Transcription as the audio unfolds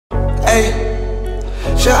Ayy,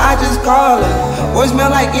 should I just call her?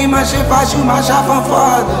 Voicemail like in my shit, I shoot my shot from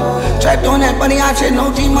father. Trapped on that money, I check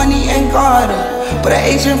no G money and Carter. Put an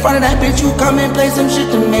H in front of that bitch, you come and play some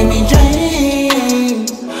shit to make me dream.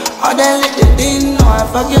 All that liquor didn't know I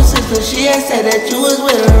fuck your sister. She had said that you was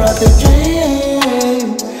with her off the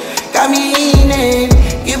train. Got me leaning,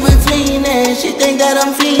 get between it. She think that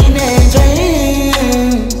I'm fiending,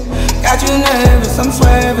 dream. Got you nervous, I'm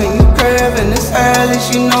swerving, you curving. It's early,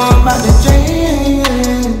 she know I'm about to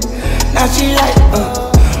dream. Now she like,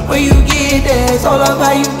 where you get that? It's all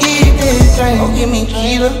about you get this drink. Oh, give me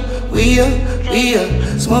killer, real.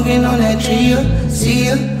 Smoking on that trio, see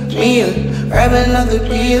ya, me ya. Grab another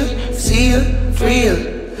beer, see ya, free ya.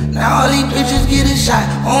 Now all these bitches get a shot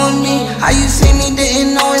on me. How you see me,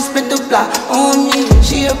 didn't know it spit the block on me.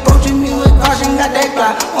 She approaching me with caution, got that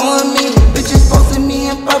Glock on me. Bitches posting me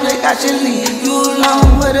in public, I should leave you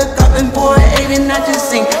alone with a cup and pour it, and I just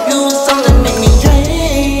sing you something make me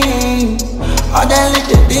dream. All that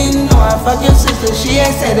liquor didn't know I fuck your sister. She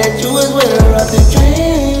had said that you was with her off the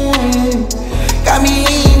train. Got me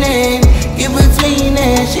leaning, get between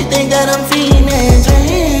it. She think that I'm fiending,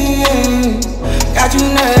 dream. Got you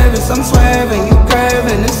nervous, I'm swerving, you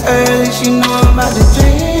curving. It's early, she know I'm about to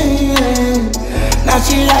dream. Now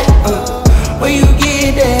she like, where you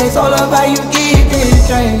get that? It's all about you get this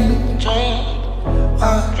dream.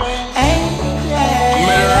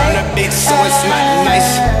 Murder on the beat, so it's not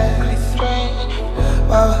nice.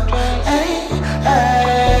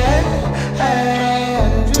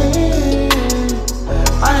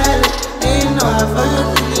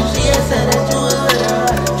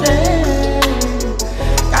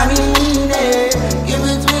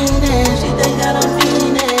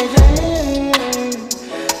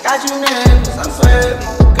 Got you nervous, I'm swerving,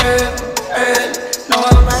 girl, know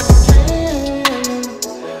I'm about to dream.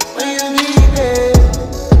 When you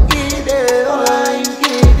get there, all I you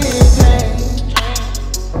get is dream.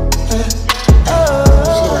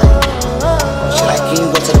 She like, can you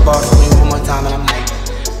go to the bar for me one more time? And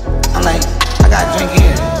I'm like, I got a drink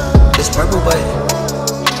here. It's purple, but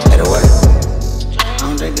it'll work. I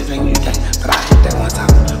don't drink the drink, you drink, but I hit that one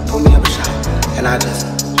time, pull me up a shot, and I just.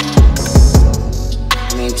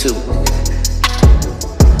 Two.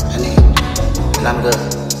 And I'm good.